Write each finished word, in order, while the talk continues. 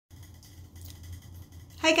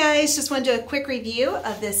Hi guys, just want to do a quick review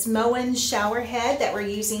of this Moen shower head that we're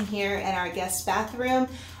using here in our guest bathroom.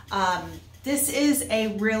 This is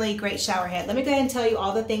a really great shower head. Let me go ahead and tell you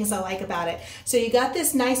all the things I like about it. So you got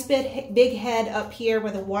this nice big head up here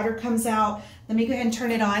where the water comes out. Let me go ahead and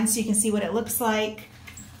turn it on so you can see what it looks like.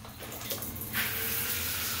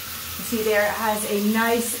 You see there it has a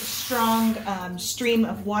nice strong stream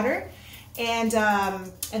of water. And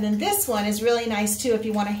then this one is really nice too if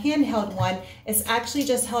you want a handheld one. It's actually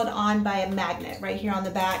just held on by a magnet right here on the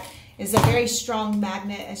back. It's a very strong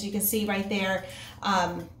magnet, as you can see right there.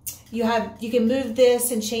 You can move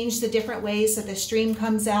this and change the different ways that the stream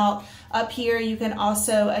comes out. Up here you can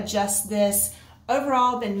also adjust this.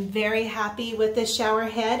 Overall, been very happy with this shower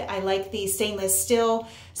head. I like the stainless steel.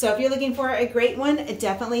 So if you're looking for a great one,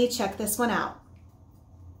 definitely check this one out.